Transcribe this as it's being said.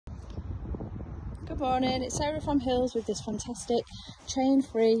Good morning, it's Sarah from Hills with this fantastic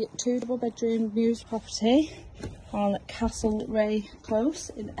chain-free 2 double-bedroom new property on Castlerea Close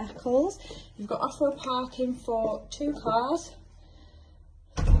in Eccles. You've got off-road parking for 2 cars.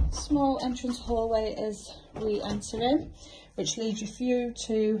 Small entrance hallway as we enter in, which leads you through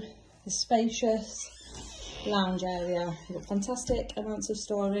to the spacious lounge area. You've got fantastic amounts of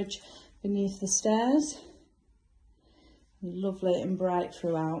storage beneath the stairs. Lovely and bright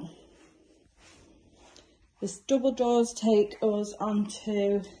throughout. This double doors take us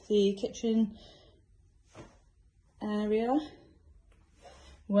onto the kitchen area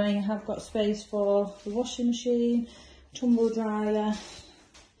where you have got space for the washing machine, tumble dryer,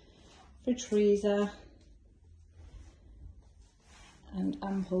 fridge freezer and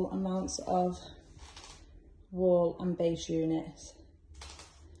ample amounts of wall and base units.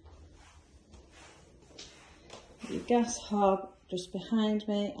 The gas hob just behind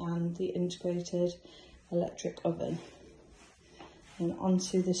me and the integrated electric oven. And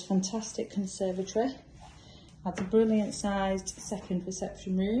onto this fantastic conservatory. That's a brilliant sized second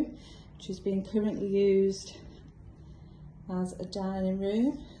reception room, which is being currently used as a dining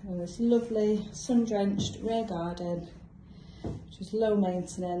room, and this lovely sun-drenched rear garden, which is low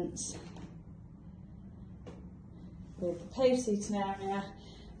maintenance, with the paved seating area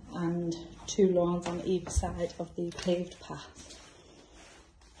and 2 lawns on either side of the paved path.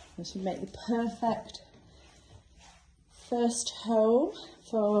 This would make the perfect first home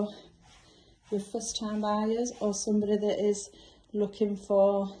for your first time buyers or somebody that is looking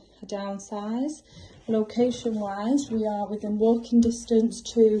for a downsize. Location wise, we are within walking distance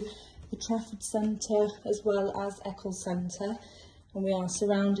to the Trafford Centre as well as Eccles Centre, and we are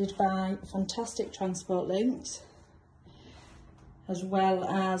surrounded by fantastic transport links as well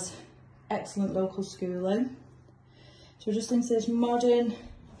as excellent local schooling. So we're just into this modern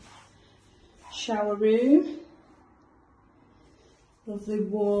shower room. Lovely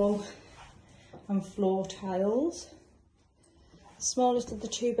wall and floor tiles. The smallest of the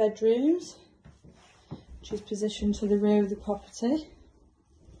 2 bedrooms, which is positioned to the rear of the property.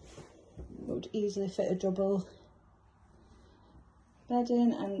 Would easily fit a double bed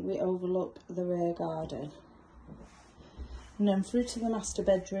in, and we overlook the rear garden. And then through to the master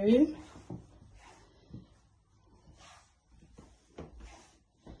bedroom.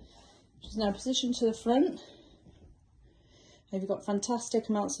 Which is now positioned to the front. You've got fantastic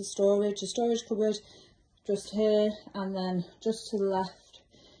amounts of storage, a storage cupboard just here, and then just to the left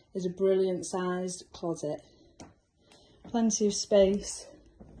is a brilliant sized closet. Plenty of space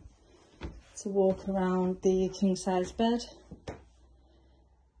to walk around the king size bed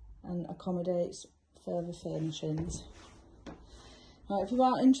and accommodates further furnishings. Right, if you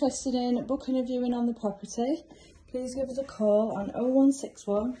are interested in booking a viewing on the property, please give us a call on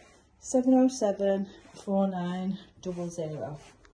 0161 707 4900.